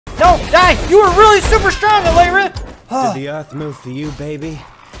No, die! You were really super strong, Alyra! Did the earth move for you, baby?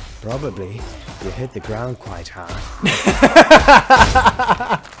 Probably. You hit the ground quite hard.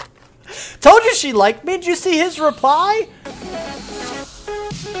 Told you she liked me. Did you see his reply?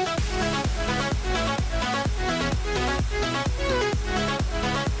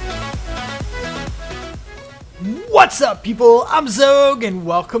 What's up, people? I'm Xogue, and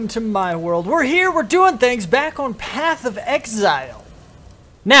welcome to my world. We're here, we're doing things back on Path of Exile.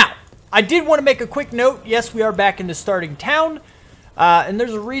 Now, I did want to make a quick note. Yes, we are back in the starting town, and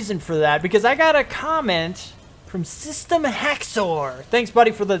there's a reason for that, because I got a comment from System Haxor. Thanks,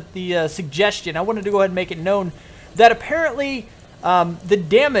 buddy, for the suggestion. I wanted to go ahead and make it known that apparently the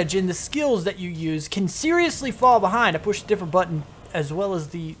damage and the skills that you use can seriously fall behind. I pushed a different button as well as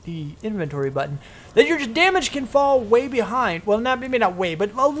the inventory button. That your damage can fall way behind. Well, maybe not way,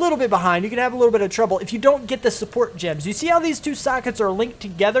 but a little bit behind. You can have a little bit of trouble if you don't get the support gems. You see how these two sockets are linked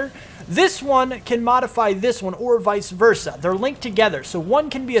together? This one can modify this one, or vice versa. They're linked together, so one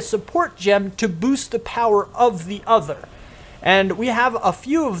can be a support gem to boost the power of the other. And we have a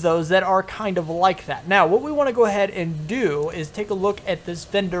few of those that are kind of like that. Now, what we want to go ahead and do is take a look at this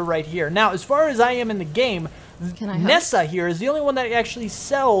vendor right here. Now, as far as I am in the game, Nessa here is the only one that actually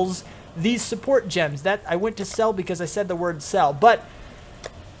sells these support gems. That I went to sell because I said the word sell. But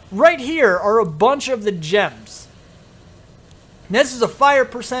right here are a bunch of the gems. This is a fire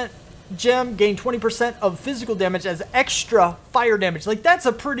percent gem, gain 20% of physical damage as extra fire damage. Like, that's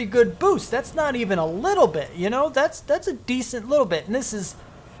a pretty good boost. That's not even a little bit, you know? That's a decent little bit. And this is,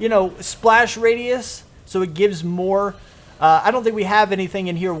 you know, splash radius, so it gives more. I don't think we have anything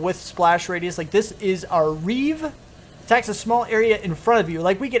in here with splash radius. Like, this is our Reeve. Attacks a small area in front of you.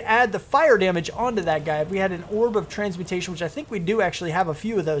 Like, we could add the fire damage onto that guy if we had an orb of transmutation, which I think we do actually have a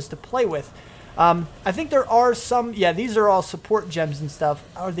few of those to play with. I think there are some, yeah, these are all support gems and stuff.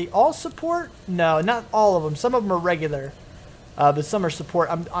 Are they all support? No, not all of them. Some of them are regular, but some are support.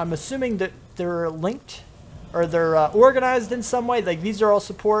 I'm assuming that they're linked, or they're organized in some way. Like, these are all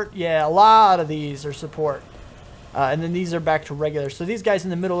support. Yeah, a lot of these are support. And then these are back to regular. So these guys in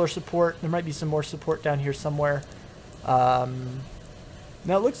the middle are support. There might be some more support down here somewhere. Now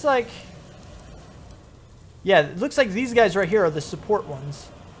it looks like, yeah, it looks like these guys right here are the support ones.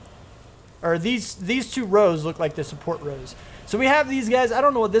 Or these two rows look like the support rows. So we have these guys. I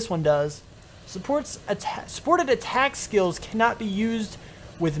don't know what this one does. Supported attack skills cannot be used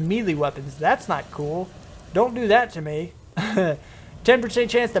with melee weapons. That's not cool. Don't do that to me. 10%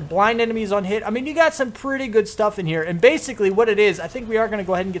 chance to blind enemies on hit. I mean, you got some pretty good stuff in here. And basically what it is, I think we are going to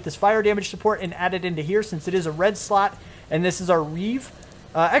go ahead and get this fire damage support and add it into here, since it is a red slot. And this is our Reeve.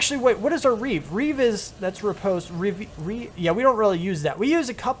 Actually, wait, what is our Reeve? Reeve is, that's riposte. Yeah, we don't really use that. We use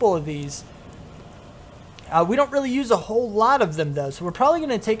a couple of these. We don't really use a whole lot of them, though. So we're probably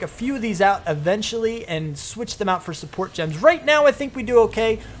going to take a few of these out eventually and switch them out for support gems. Right now, I think we do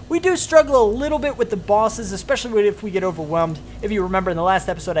okay. We do struggle a little bit with the bosses, especially if we get overwhelmed. If you remember, in the last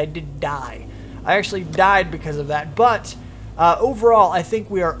episode, I did die. I actually died because of that. But overall, I think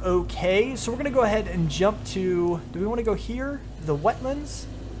we are okay. So we're going to go ahead and jump to... Do we want to go here? The wetlands?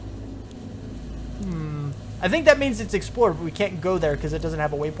 I think that means it's explored, but we can't go there because it doesn't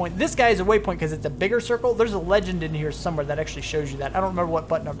have a waypoint. This guy is a waypoint because it's a bigger circle. There's a legend in here somewhere that actually shows you that. I don't remember what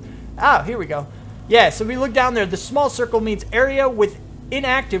button. Ah, here we go. Yeah, so we look down there. The small circle means area with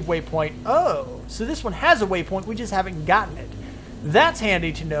inactive waypoint. Oh, so this one has a waypoint. We just haven't gotten it. That's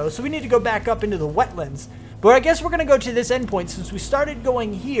handy to know. So we need to go back up into the wetlands. But I guess we're going to go to this endpoint. Since we started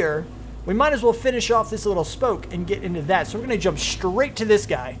going here, we might as well finish off this little spoke and get into that. So we're going to jump straight to this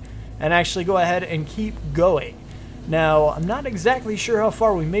guy and actually go ahead and keep going. Now, I'm not exactly sure how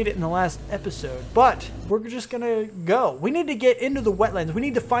far we made it in the last episode, but we're just gonna go. We need to get into the wetlands. We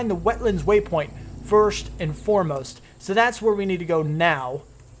need to find the wetlands waypoint first and foremost. So that's where we need to go now.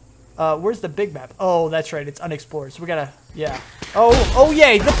 Where's the big map? Oh, that's right, it's unexplored. So we gotta, yeah. Oh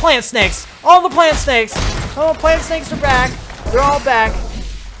yay, the plant snakes. All the plant snakes. Oh, plant snakes are back. They're all back.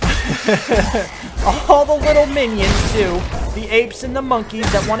 All the little minions too. The apes and the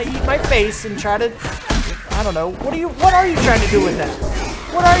monkeys that want to eat my face and try to, I don't know. What are you trying to do with that?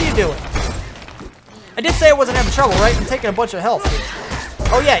 What are you doing? I did say I wasn't having trouble, right? I'm taking a bunch of health here.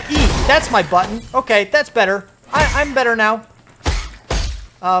 Oh yeah, E. That's my button. Okay, that's better. I'm better now.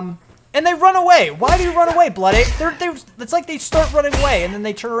 And they run away. Why do you run away, Blood Ape? It's like they start running away and then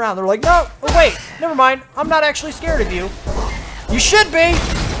they turn around. They're like, no, oh wait, never mind. I'm not actually scared of you. You should be.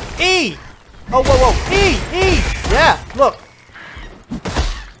 E. Oh, whoa. E. Yeah, look.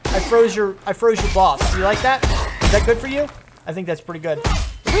 I froze your boss. You like that? Is that good for you? I think that's pretty good.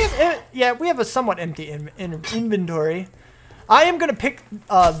 We have a somewhat empty inventory. I am going to pick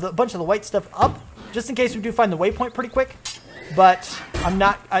the bunch of the white stuff up, just in case we do find the waypoint pretty quick. But I'm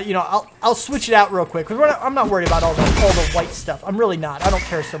not, you know, I'll switch it out real quick. Because I'm not worried about all the white stuff. I'm really not. I don't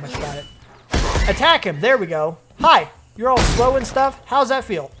care so much about it. Attack him. There we go. Hi. You're all slow and stuff. How's that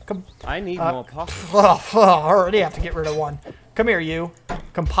feel? I need more pockets. I already have to get rid of one. Come here, you.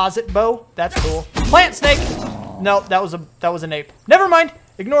 Composite bow. That's cool. Plant snake. No, that was an ape. Never mind.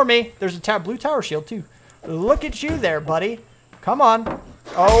 Ignore me. There's a blue tower shield too. Look at you there, buddy. Come on.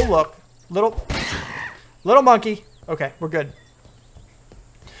 Oh, look. Little monkey. Okay, we're good.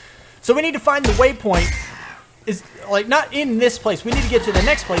 So we need to find the waypoint. Is like not in this place. We need to get to the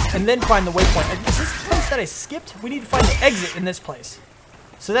next place and then find the waypoint. Is this the place that I skipped? We need to find the exit in this place.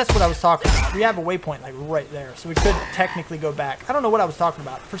 So that's what I was talking about. We have a waypoint like right there. So we could technically go back. I don't know what I was talking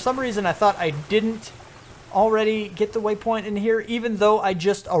about. For some reason I thought I didn't already get the waypoint in here, even though I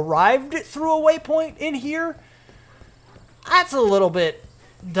just arrived through a waypoint in here. That's a little bit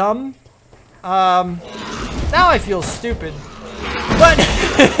dumb. Now I feel stupid. But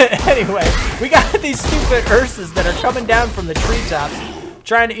anyway, we got these stupid ursas that are coming down from the treetops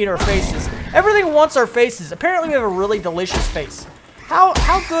trying to eat our faces. Everything wants our faces. Apparently we have a really delicious face. How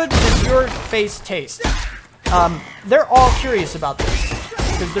good does your face taste? They're all curious about this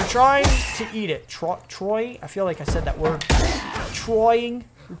because they're trying to eat it. Troy? I feel like I said that word. Troying.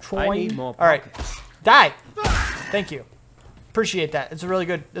 I need more pockets. All right. Die. Thank you. Appreciate that. It's really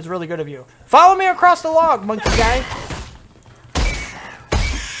good. It's really good of you. Follow me across the log, monkey guy.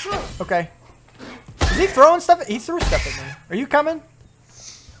 Okay. Is he throwing stuff? He threw stuff at me. Are you coming?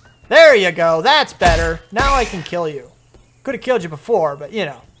 There you go. That's better. Now I can kill you. Could have killed you before, but you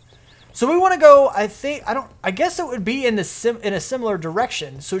know. So we want to go. I guess it would be in a similar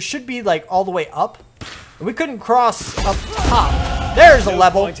direction. So it should be like all the way up. We couldn't cross up top. There's a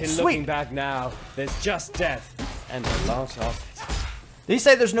level. Point in Sweet. Looking back now, there's just death and a lot of it. Did he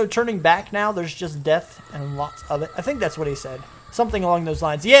say there's no turning back now? There's just death and lots of it. I think that's what he said. Something along those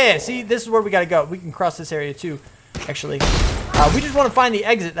lines. Yeah, see, this is where we got to go. We can cross this area too, actually. We just want to find the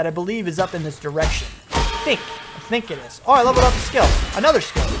exit that I believe is up in this direction. I think it is. Oh, I leveled up the skill. Another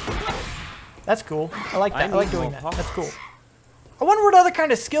skill. That's cool. I like that. I like doing that. That's cool. I wonder what other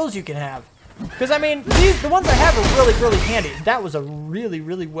kind of skills you can have. Because, I mean, the ones I have are really, really handy. That was a really,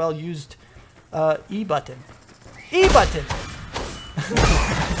 really well-used E button. E button!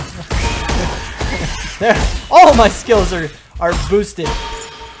 All my skills are boosted.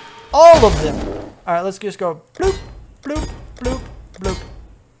 All of them. Alright, let's just go bloop, bloop, bloop, bloop.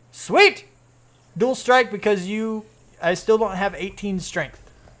 Sweet! Dual strike because I still don't have 18 strength.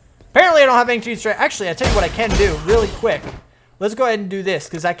 Apparently I don't have 18 strength. Actually, I tell you what I can do really quick. Let's go ahead and do this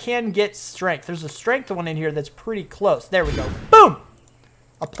because I can get strength. There's a strength one in here that's pretty close. There we go. Boom!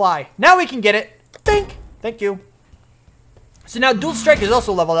 Apply. Now we can get it. Bink! Thank you. So now dual strike is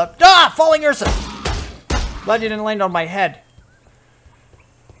also leveled up. Ah! Falling Ursa! Glad you didn't land on my head.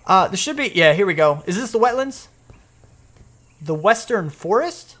 This should be... Yeah, here we go. Is this the wetlands? The Western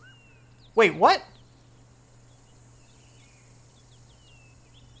Forest? Wait, what?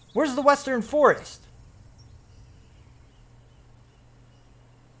 Where's the Western Forest?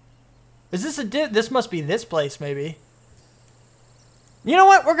 Is this this must be this place, maybe. You know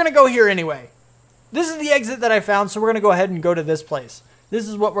what? We're going to go here anyway. This is the exit that I found, so we're going to go ahead and go to this place. This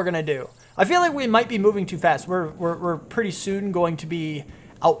is what we're going to do. I feel like we might be moving too fast. We're pretty soon going to be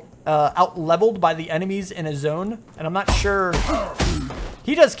out leveled by the enemies in a zone, and I'm not sure.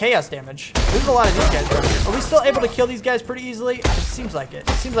 He does chaos damage. There's a lot of these guys around here. Are we still able to kill these guys pretty easily? It seems like it.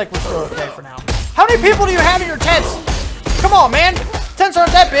 It seems like we're still okay for now. How many people do you have in your tents? Come on, man. Tents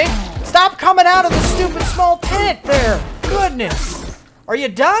aren't that big. Stop coming out of the stupid small tent there. Goodness. Are you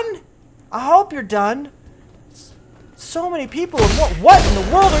done? I hope you're done. So many people. And what in the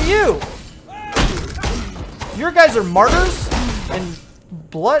world are you? Your guys are martyrs and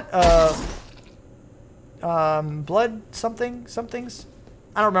blood somethings.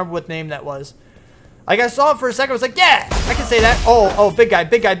 I don't remember what name that was. Like I saw it for a second. I was like, yeah, I can say that. Oh, big guy.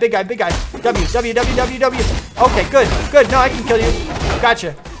 W. Okay, good. No, I can kill you.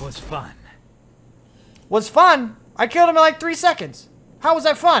 Gotcha. Was fun. Was fun? I killed him in like 3 seconds. How was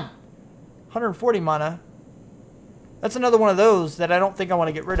that fun? 140 mana. That's another one of those that I don't think I want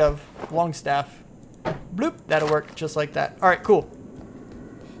to get rid of. Long staff. Bloop. That'll work just like that. All right, cool.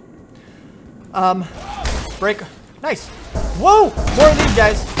 Break. Nice. Whoa! More of these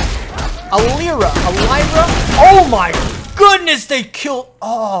guys. Elira. Oh my goodness, they kill.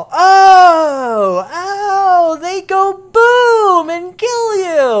 Oh, they go boom and kill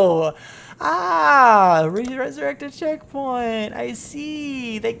you. Resurrect a checkpoint. I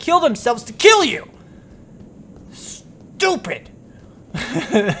see. They kill themselves to kill you. stupid.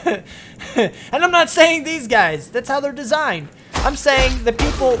 And I'm not saying these guys. That's how they're designed. I'm saying the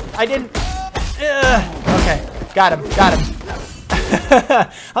people I didn't... okay, got him.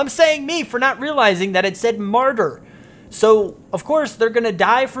 I'm saying me for not realizing that it said martyr. So, of course, they're going to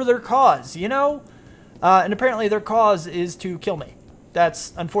die for their cause, you know? And apparently their cause is to kill me.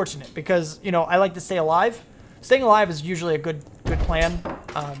 That's unfortunate because, you know, I like to stay alive. Staying alive is usually a good plan.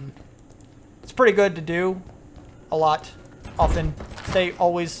 It's pretty good to do a lot, often.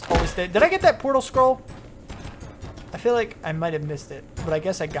 Always stay. Did I get that portal scroll? I feel like I might have missed it, but I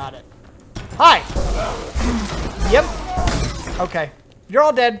guess I got it. Hi! Yep. Okay. You're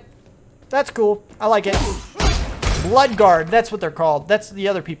all dead. That's cool. I like it. Blood Guard. That's what they're called. That's the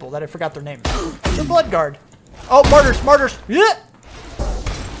other people that I forgot their name. The Blood Guard. Oh, martyrs, martyrs. Yeah.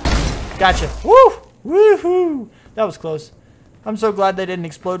 Gotcha. Woo! Woohoo! That was close. I'm so glad they didn't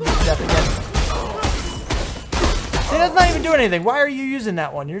explode me to death again. See, that's not even doing anything. Why are you using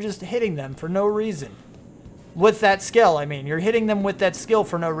that one? You're just hitting them for no reason. With that skill, I mean. You're hitting them with that skill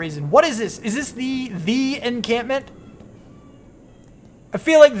for no reason. What is this? Is this the encampment? I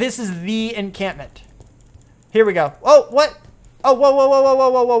feel like this is the encampment. Here we go. Oh, what? Oh, whoa, whoa, whoa, whoa, whoa,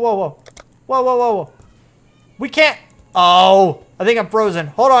 whoa, whoa, whoa, whoa. Whoa, whoa, whoa, whoa. We can't. Oh, I think I'm frozen.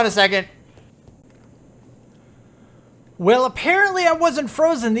 Hold on a second. Well, apparently I wasn't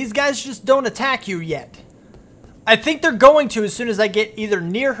frozen. These guys just don't attack you yet. I think they're going to as soon as I get either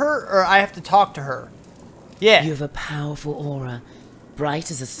near her or I have to talk to her. Yeah. You have a powerful aura,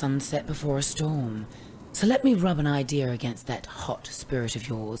 bright as a sunset before a storm. So let me rub an idea against that hot spirit of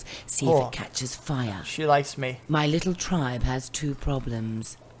yours, see if it catches fire. She likes me. My little tribe has two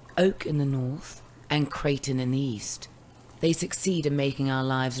problems. Oak in the north and Creighton in the east. They succeed in making our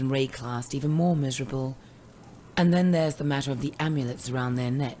lives in Ryotcraft even more miserable. And then there's the matter of the amulets around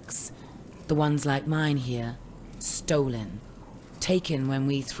their necks. The ones like mine here, stolen. Taken when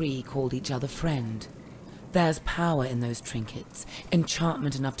we three called each other friend. There's power in those trinkets,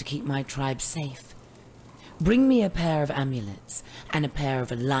 enchantment enough to keep my tribe safe. Bring me a pair of amulets and a pair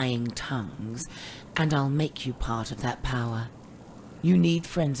of lying tongues, and I'll make you part of that power. You need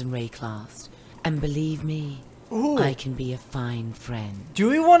friends in Ryotcraft, and believe me, ooh, I can be a fine friend. Do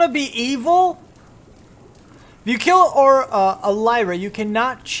we want to be evil? If you kill a Lyra, you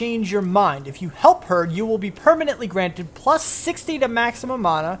cannot change your mind. If you help her, you will be permanently granted plus 60 to maximum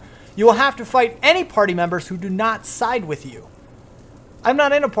mana. You will have to fight any party members who do not side with you. I'm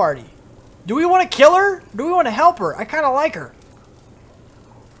not in a party. Do we want to kill her? Do we want to help her? I kind of like her.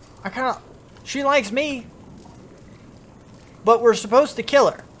 She likes me. But we're supposed to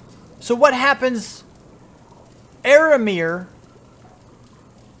kill her. So what happens? Aramir.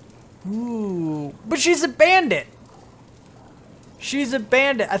 Ooh. But she's a bandit. She's a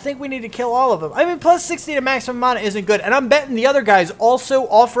bandit. I think we need to kill all of them. I mean, plus 60 to maximum mana isn't good. And I'm betting the other guys also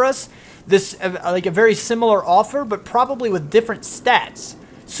offer us this, like a very similar offer, but probably with different stats.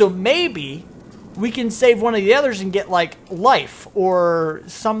 So maybe we can save one of the others and get, like, life or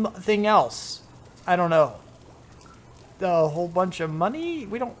something else. I don't know. A whole bunch of money?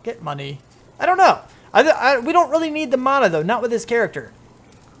 We don't get money. I don't know. We don't really need the mana, though. Not with this character.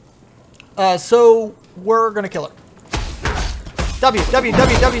 So we're going to kill her. W.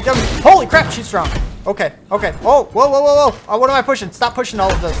 Holy crap, she's strong. Okay. Oh, whoa. Oh, what am I pushing? Stop pushing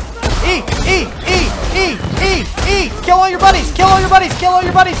all of those. E. Kill all your buddies.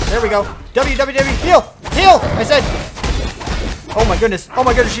 There we go. W. Heal. I said. Oh my goodness.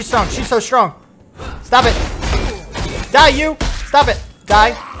 She's strong. She's so strong. Stop it. Die, you. Stop it.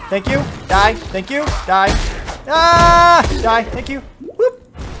 Die. Thank you. Die. Thank you. Die. Ah. Die. Thank you. Whoop.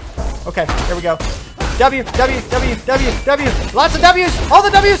 Okay, there we go. W. Lots of W's. All the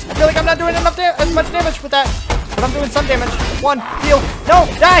W's. I feel like I'm not doing as much damage with that. But I'm doing some damage. One. Heal. No.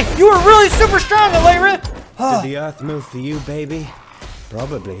 Die. You were really super strong, Lyra. Did the earth move for you, baby?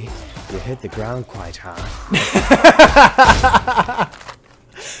 Probably. You hit the ground quite hard.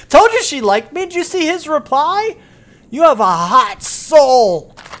 Told you she liked me. Did you see his reply? You have a hot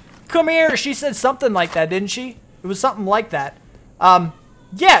soul. Come here. She said something like that, didn't she? It was something like that.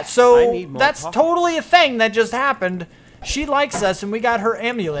 Yeah, so that's totally a thing that just happened. She likes us, and we got her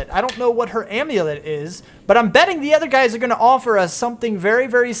amulet. I don't know what her amulet is, but I'm betting the other guys are going to offer us something very,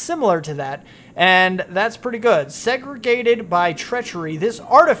 very similar to that, and that's pretty good. Segregated by treachery, this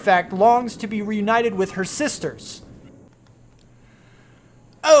artifact longs to be reunited with her sisters.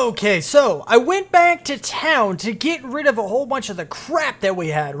 Okay, so I went back to town to get rid of a whole bunch of the crap that we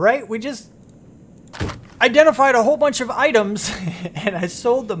had, right? We just identified a whole bunch of items and I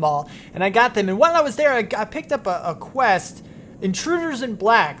sold them all and I got them. And while I was there, I picked up a quest Intruders in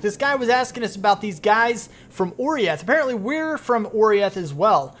Black. This guy was asking us about these guys from Orieth. Apparently we're from Orieth as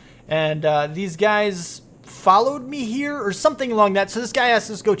well. And these guys followed me here or something along that. So this guy asked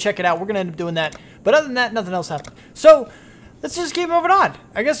us to go check it out. We're going to end up doing that. But other than that, nothing else happened. So let's just keep moving on.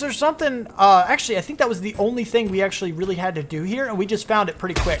 I guess there's something. Actually, I think that was the only thing we actually really had to do here. And we just found it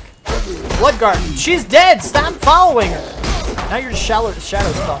pretty quick. Bloodguard. She's dead. Stop following her. Now you're just shadow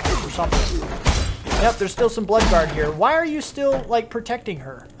stuff or something. Yep, there's still some Bloodguard here. Why are you still, like, protecting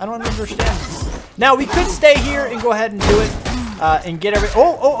her? I don't understand this. Now, we could stay here and go ahead and do it. And get every...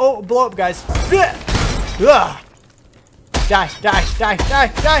 Oh, blow up, guys. Ugh. Die.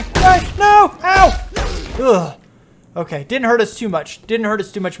 No! Ow! Ugh. Okay, didn't hurt us too much.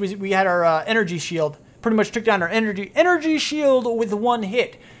 We had our energy shield. Pretty much took down our energy shield with one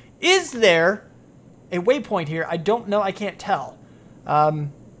hit. Is there a waypoint here? I don't know. I can't tell.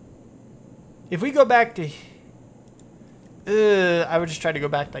 If we go back to... I would just try to go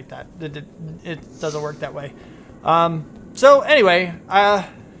back like that. It doesn't work that way. So, anyway,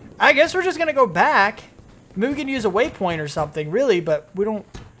 I guess we're just going to go back. Maybe we can use a waypoint or something, really, but we don't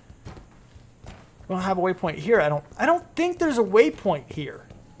have a waypoint here. I don't think there's a waypoint here.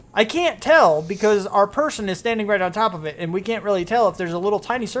 I can't tell because our person is standing right on top of it, and we can't really tell if there's a little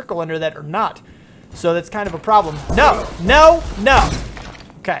tiny circle under that or not. So that's kind of a problem. No.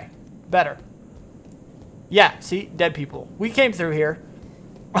 Okay, better. Yeah, see? Dead people. We came through here.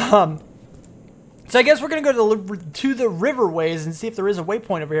 So I guess we're going to go to the riverways and see if there is a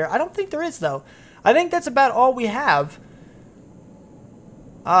waypoint over here. I don't think there is, though. I think that's about all we have.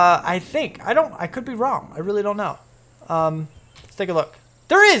 I think. I could be wrong. I really don't know. Let's take a look.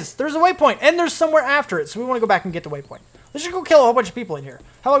 There's a waypoint, and there's somewhere after it, so we want to go back and get the waypoint. Let's just go kill a whole bunch of people in here.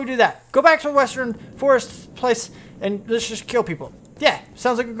 How about we do that? Go back to the Western Forest place, and let's just kill people. Yeah,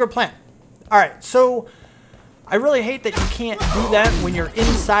 sounds like a good plan. Alright, so... I really hate that you can't do that when you're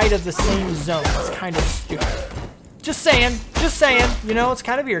inside of the same zone. It's kind of stupid. Just saying. You know, it's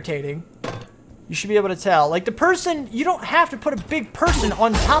kind of irritating. You should be able to tell. Like, the person, you don't have to put a big person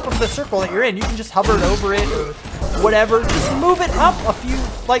on top of the circle that you're in. You can just hover over it or whatever. Just move it up a few,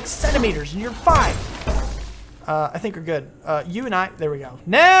 like, centimeters, and you're fine. I think we're good. You and I, there we go.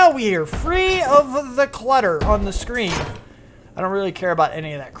 Now we are free of the clutter on the screen. I don't really care about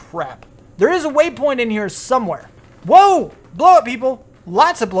any of that crap. There is a waypoint in here somewhere. Whoa! Blow up people.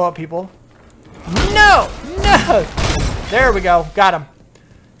 Lots of blow up people. No! There we go. Got him.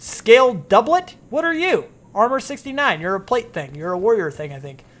 Scale doublet? What are you? Armor 69. You're a plate thing. You're a warrior thing, I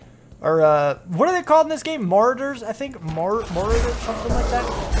think. Or, what are they called in this game? Martyrs, I think? Martyrs, something like that?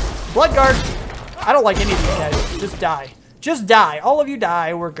 Bloodguard. I don't like any of these guys. Just die. Just die. All of you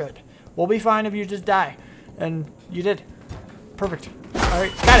die. We're good. We'll be fine if you just die. And you did. Perfect.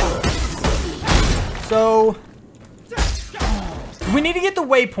 Alright, got it. So, we need to get the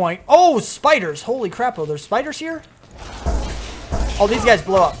waypoint. Oh, spiders. Holy crap. Oh, there's spiders here? Oh, these guys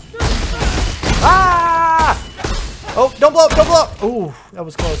blow up. Ah! Oh, don't blow up. Ooh, that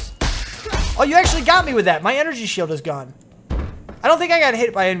was close. Oh, you actually got me with that. My energy shield is gone. I don't think I got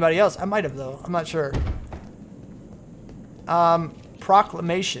hit by anybody else. I might have, though. I'm not sure.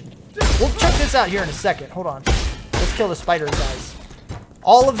 Proclamation. We'll check this out here in a second. Hold on. Let's kill the spider guys.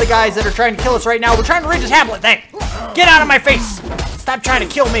 All of the guys that are trying to kill us right now, we're trying to read the tablet thing. Get out of my face. Stop trying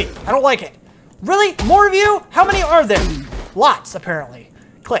to kill me. I don't like it. Really? More of you? How many are there? Lots, apparently.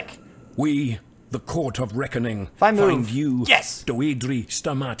 Click. We, the Court of Reckoning, find you, yes, Doedri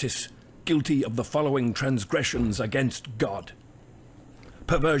Stamatis, guilty of the following transgressions against God.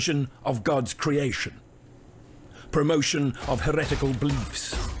 Perversion of God's creation. Promotion of heretical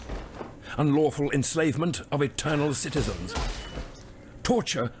beliefs. Unlawful enslavement of eternal citizens.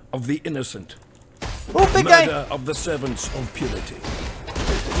 Torture of the innocent. Oh, big Murder guy. of the servants of purity.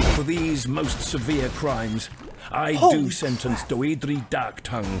 For these most severe crimes, I do sentence Doedri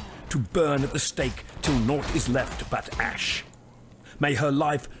Darktongue to burn at the stake till naught is left but ash. May her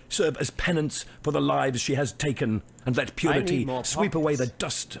life serve as penance for the lives she has taken, and let purity sweep away the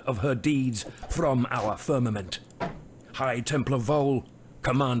dust of her deeds from our firmament. High Templar Vol,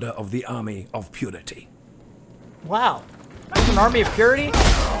 Commander of the Army of Purity. Wow. There's an army of purity?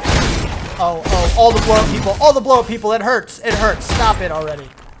 Oh, all the blow-up people. All the blow-up people. It hurts. It hurts. Stop it already.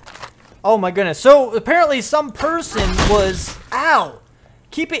 Oh my goodness. So apparently some person was... Ow.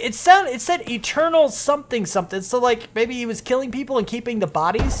 It said eternal something. So like maybe he was killing people and keeping the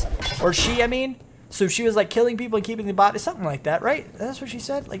bodies. Or she, I mean. So she was like killing people and keeping the bodies. Something like that, right? That's what she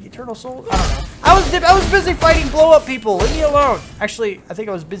said? Like eternal soul? I don't know. I was busy fighting blow-up people. Leave me alone. Actually, I think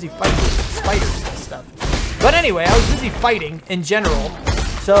I was busy fighting spiders and stuff. But anyway, I was busy fighting in general,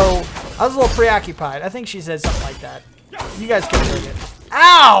 so I was a little preoccupied. I think she said something like that. You guys can take it.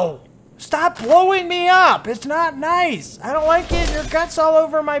 Ow! Stop blowing me up. It's not nice. I don't like it. Your guts all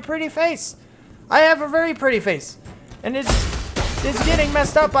over my pretty face. I have a very pretty face. And it's getting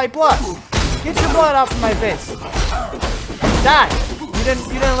messed up by blood. Get your blood off of my face. Die. You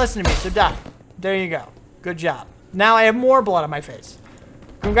didn't listen to me, so die. There you go. Good job. Now I have more blood on my face.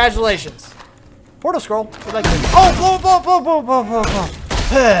 Congratulations. Portal scroll. Like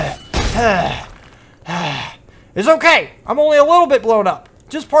it's okay. I'm only a little bit blown up.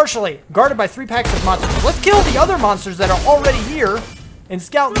 Just partially. Guarded by 3 packs of monsters. Let's kill the other monsters that are already here and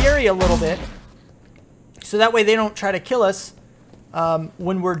scout the area a little bit. So that way they don't try to kill us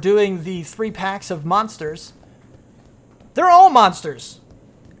when we're doing the 3 packs of monsters. They're all monsters.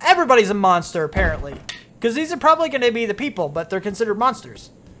 Everybody's a monster, apparently. Because these are probably going to be the people, but they're considered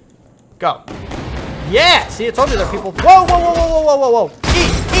monsters. Go. Yeah! See, I told you they're people. Whoa, whoa, whoa, whoa, whoa, whoa, whoa.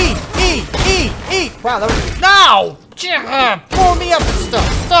 Eat. Wow, that was... No! Pull me up and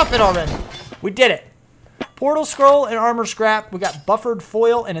stuff. Stop it already. We did it. Portal scroll and armor scrap. We got buffered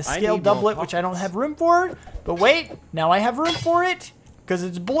foil and a scale doublet, which I don't have room for. But wait, now I have room for it. Because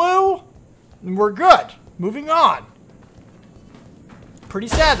it's blue. And we're good. Moving on. Pretty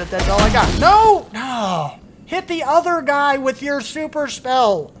sad that that's all I got. No! No! Hit the other guy with your super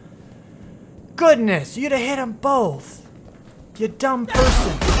spell. Goodness, you'd have hit them both. You dumb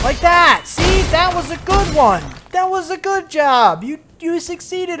person. Like that. See? That was a good one. That was a good job. You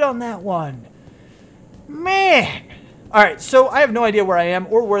succeeded on that one. Man. Alright, so I have no idea where I am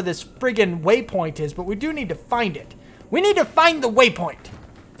or where this friggin' waypoint is, but we do need to find it. We need to find the waypoint.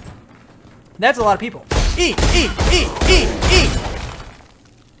 That's a lot of people. Eat.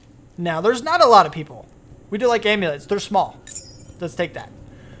 Now, there's not a lot of people. We do like amulets. They're small. Let's take that.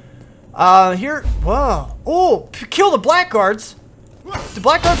 Here. Whoa. Oh, kill the blackguards. The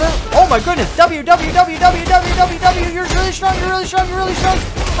blackguards are... Oh, my goodness. W. You're really strong.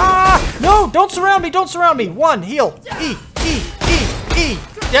 Ah! No, don't surround me. Don't surround me. 1, heal. E.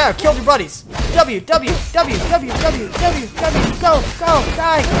 Yeah, killed your buddies. W. Go.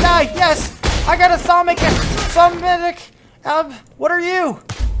 Die. Yes. I got a thaumatic. What are you?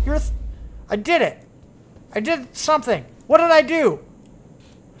 I did it. I did something. What did I do?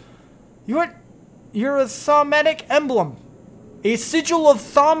 You're a thaumatic emblem. A sigil of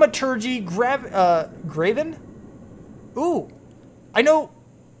thaumaturgy graven? Ooh. I know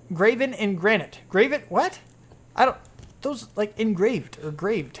graven in granite. Graven? What? I don't... Those, like, engraved or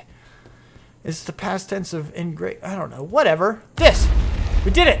graved. It's the past tense of engraved. I don't know. Whatever. This.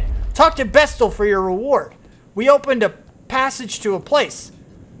 We did it. Talk to Bestel for your reward. We opened a passage to a place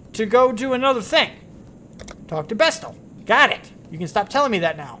to go do another thing. Talk to Bestel. Got it. You can stop telling me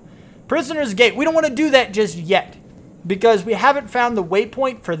that now. Prisoner's Gate. We don't want to do that just yet because we haven't found the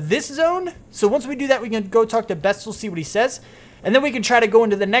waypoint for this zone. So once we do that, we can go talk to Bestel, see what he says, and then we can try to go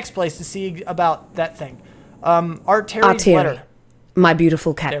into the next place to see about that thing. Arteri's letter. My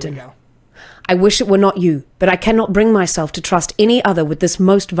beautiful captain. There we go. I wish it were not you, but I cannot bring myself to trust any other with this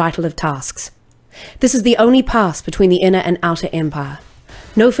most vital of tasks. This is the only pass between the inner and outer empire.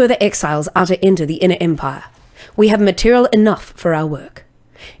 No further exiles are to enter the inner empire. We have material enough for our work.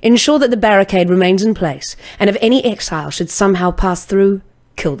 Ensure that the barricade remains in place, and if any exile should somehow pass through,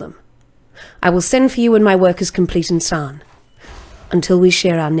 kill them. I will send for you when my work is complete in San. Until we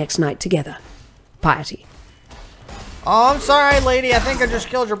share our next night together. Piety. Oh, I'm sorry, lady. I think I just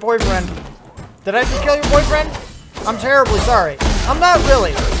killed your boyfriend. Did I just kill your boyfriend? I'm terribly sorry. I'm not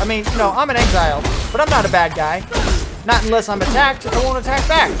really. I mean, no, I'm an exile, but I'm not a bad guy. Not unless I'm attacked. I won't attack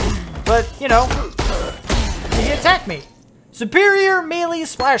back. But, you know, he attacked me. Superior melee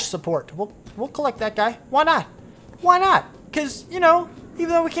splash support. We'll collect that guy. Why not? Why not? Because, you know, even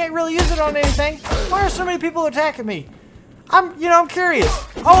though we can't really use it on anything, why are so many people attacking me? I'm curious.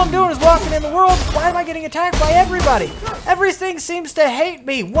 All I'm doing is walking in the world. Why am I getting attacked by everybody? Everything seems to hate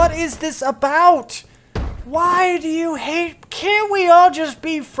me. What is this about? Why do you hate? Can't we all just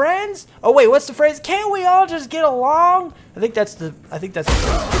be friends? Oh wait, what's the phrase? Can't we all just get along? I think that's the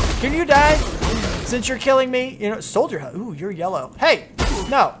phrase. Can you die? Since you're killing me, you know, soldier. Ooh, you're yellow. Hey,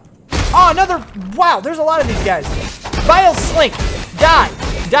 no. Oh, another. Wow, there's a lot of these guys. Vile Slink, die,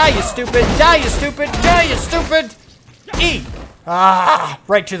 you stupid, die, you stupid. E. Ah,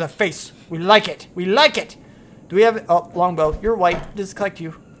 right to the face. We like it. Do we have? Oh, longbow. You're white. Just collect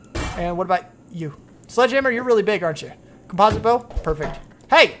you. And what about you? Sledgehammer, you're really big, aren't you? Composite bow? Perfect.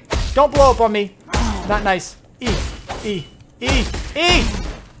 Hey! Don't blow up on me. Not nice. E.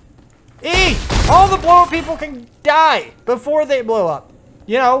 All the blow up people can die before they blow up.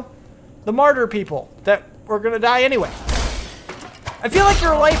 You know, the martyr people that were gonna die anyway. I feel like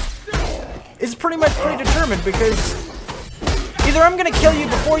your life is pretty much predetermined because Either I'm gonna kill you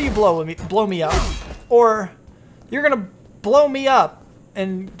before you blow me up, or you're gonna blow me up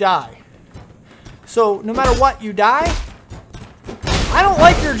and die. So no matter what, you die. I don't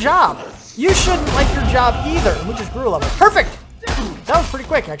like your job. You shouldn't like your job either. We just grew a level. Perfect. That was pretty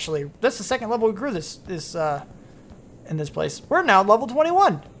quick, actually. That's the second level we grew in this place. We're now level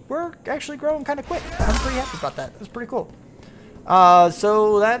 21. We're actually growing kind of quick. I'm pretty happy about that. That's pretty cool.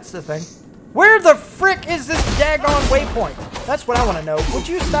 So that's the thing. Where the frick is this daggone waypoint? That's what I want to know. Would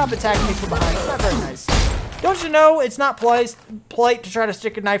you stop attacking me from behind? It's not very nice. Don't you know it's not polite to try to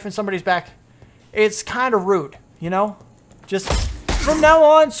stick a knife in somebody's back? It's kind of rude, you know? Just from now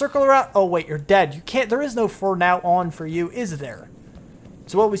on, circle around. Oh, wait, you're dead. You can't. There is no for now on for you, is there?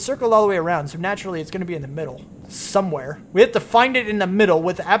 So, well, we circled all the way around, so naturally it's going to be in the middle somewhere. We have to find it in the middle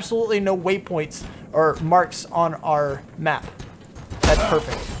with absolutely no waypoints or marks on our map. That's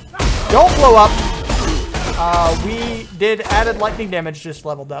perfect. Don't blow up. We did added lightning damage, just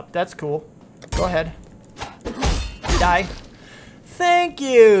leveled up. That's cool. Go ahead. Die. Thank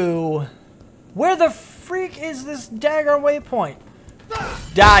you. Where the freak is this dagger waypoint?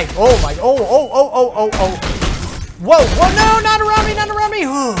 Die. Oh my. Oh. Whoa. Whoa. No, not around me. Not around me.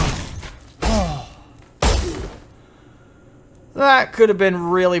 Oh. That could have been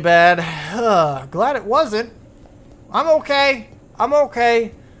really bad. Glad it wasn't. I'm okay.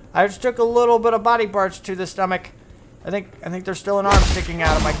 I just took a little bit of body parts to the stomach. I think there's still an arm sticking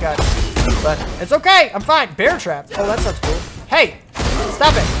out of my gut. But it's okay. I'm fine. Bear trap. Oh, that sounds cool. Hey,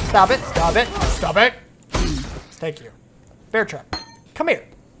 stop it. Stop it. Stop it. Stop it. Thank you. Bear trap. Come here.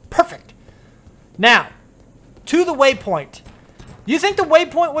 Perfect. Now, to the waypoint. Do you think the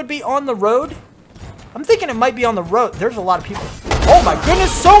waypoint would be on the road? I'm thinking it might be on the road. There's a lot of people. Oh my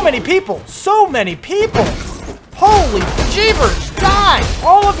goodness, so many people. So many people. Holy jeebers, die!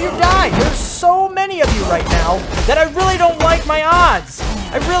 All of you die! There's so many of you right now that I really don't like my odds.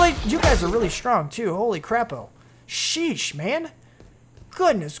 You guys are really strong too. Holy crapo. Sheesh, man.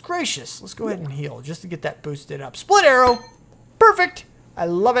 Goodness gracious. Let's go ahead and heal just to get that boosted up. Split arrow. Perfect. I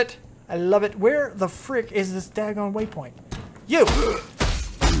love it. I love it. Where the frick is this daggone waypoint? You.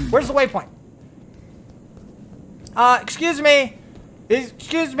 Where's the waypoint? Excuse me.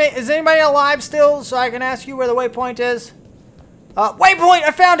 Is anybody alive still so I can ask you where the waypoint is? Waypoint,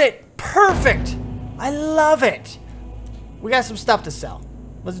 I found it! Perfect! I love it! We got some stuff to sell.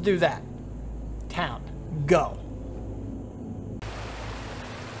 Let's do that. Town. Go.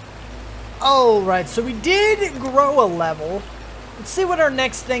 Alright, so we did grow a level. Let's see what our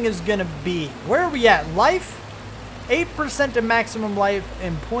next thing is gonna be. Where are we at? Life? 8% of maximum life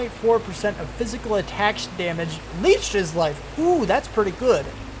and 0.4% of physical attack damage. Leeched his life. Ooh, that's pretty good.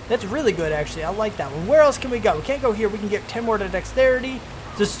 That's really good, actually. I like that one. Where else can we go? We can't go here. We can get 10 more to dexterity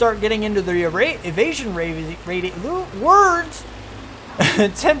to start getting into the evasion rating. Words!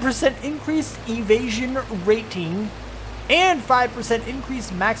 10% increased evasion rating and 5%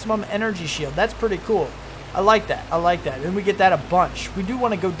 increased maximum energy shield. That's pretty cool. I like that. I like that. And we get that a bunch. We do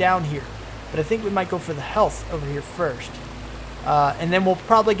want to go down here. But I think we might go for the health over here first. And then we'll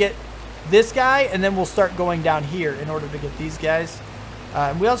probably get this guy, and then we'll start going down here in order to get these guys.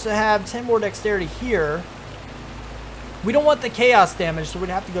 And we also have 10 more dexterity here. We don't want the chaos damage, so we'd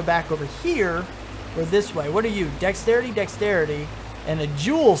have to go back over here or this way. What are you? Dexterity, dexterity, and a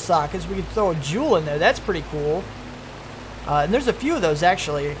jewel socket, so we can throw a jewel in there. That's pretty cool. And there's a few of those,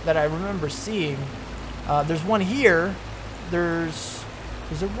 actually, that I remember seeing. There's one here.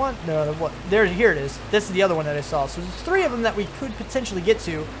 Is there one? No, what? Here it is. This is the other one that I saw. So there's 3 of them that we could potentially get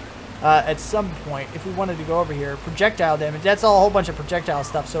to at some point if we wanted to go over here. Projectile damage. That's all a whole bunch of projectile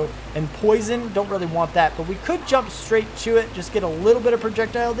stuff. So, and poison, don't really want that. But we could jump straight to it, just get a little bit of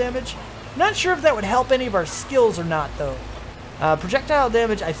projectile damage. Not sure if that would help any of our skills or not, though. Projectile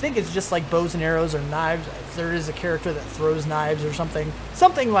damage, I think, is just like bows and arrows or knives. If there is a character that throws knives or something.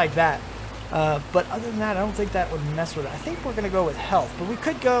 Something like that. But other than that, I don't think that would mess with it. I think we're going to go with health. But we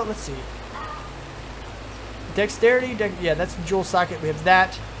could go, let's see. Dexterity, yeah, that's the jewel socket. We have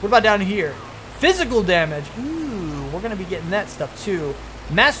that. What about down here? Physical damage. Ooh, we're going to be getting that stuff too.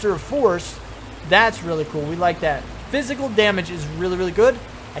 Master of Force. That's really cool. We like that. Physical damage is really, really good.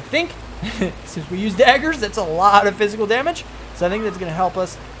 I think, since we use daggers, that's a lot of physical damage. So I think that's going to help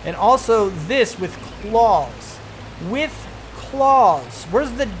us. And also this with claws. Claws.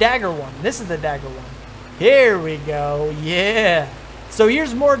 Where's the dagger one? This is the dagger one. Here we go. Yeah. So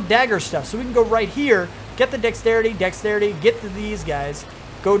here's more dagger stuff. So we can go right here, get the dexterity, get to these guys,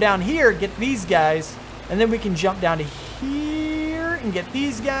 go down here, get these guys, and then we can jump down to here and get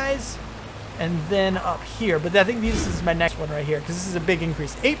these guys, and then up here. But I think this is my next one right here because this is a big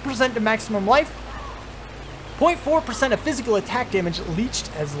increase. 8% to maximum life, 0.4% of physical attack damage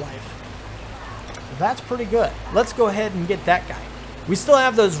leached as life. That's pretty good. Let's go ahead and get that guy. We still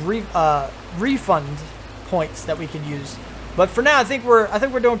have those refund points that we can use, but for now I think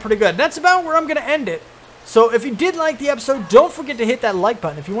we're doing pretty good. That's about where I'm gonna end it. So if you did like the episode, don't forget to hit that like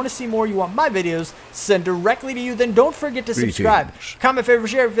button. If you want to see more, you want my videos sent directly to you, then don't forget to subscribe. Comment, favorite,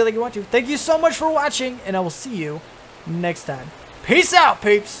 share if you feel like you want to. Thank you so much for watching, and I will see you next time. Peace out,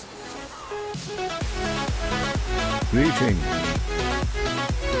 peeps! Greetings.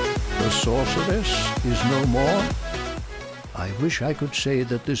 The sorceress is no more. I wish I could say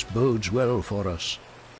that this bodes well for us.